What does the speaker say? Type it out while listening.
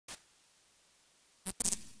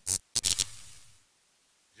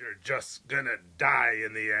just gonna die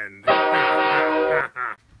in the end.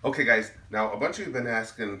 Okay guys, now a bunch of you have been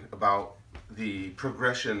asking about the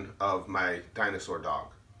progression of my dinosaur dog,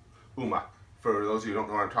 Uma. For those of you who don't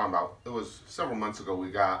know what I'm talking about, it was several months ago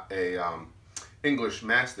we got a English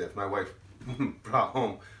Mastiff my wife brought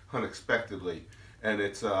home unexpectedly. And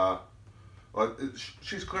it's,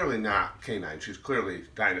 she's clearly not canine, she's clearly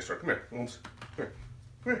dinosaur. Come here, Holmes. Come here.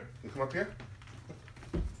 Come here. You come up here.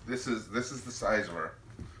 This is the size of her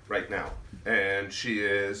right now. And she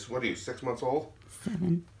is, what are you, 6 months old?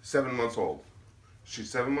 7. 7 months old.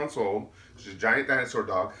 She's 7 months old. She's a giant dinosaur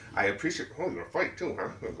dog. I appreciate, oh, you're gonna fight too, huh?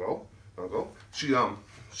 I'll go. I'll go.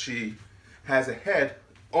 She has a head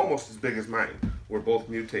almost as big as mine. We're both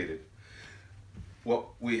mutated. What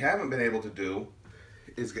we haven't been able to do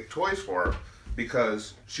is get toys for her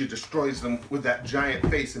because she destroys them with that giant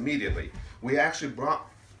face immediately. We actually brought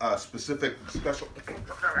a specific special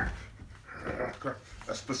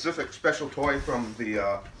toy from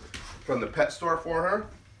the pet store for her.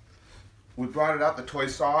 We brought it out, the toy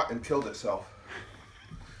saw it and killed itself.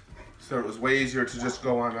 So it was way easier to just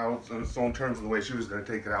go on out on its own terms of the way she was going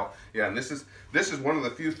to take it out. Yeah, and this is one of the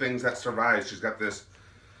few things that survives. She's got this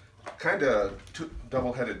kind of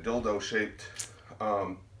double-headed dildo-shaped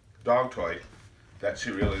dog toy that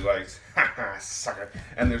she really likes. Haha, sucker.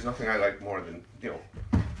 And there's nothing I like more than, you know,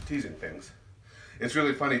 teasing things. It's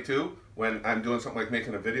really funny too when I'm doing something like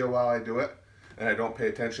making a video while I do it and I don't pay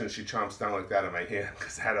attention and she chomps down like that in my hand,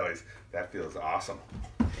 because that feels awesome.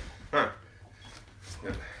 Huh.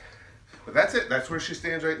 Yeah. But that's it. That's where she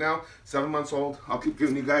stands right now. 7 months old. I'll keep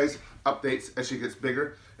giving you guys updates as she gets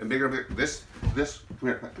bigger and bigger and bigger. This,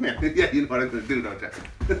 come here. Yeah, you know what I'm going to do, don't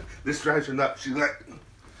you? This drives her nuts. She's like,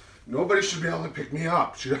 nobody should be able to pick me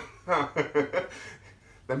up.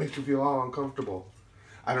 That makes you feel all uncomfortable.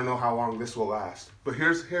 I don't know how long this will last. But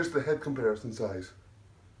here's the head comparison size.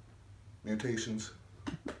 Mutations.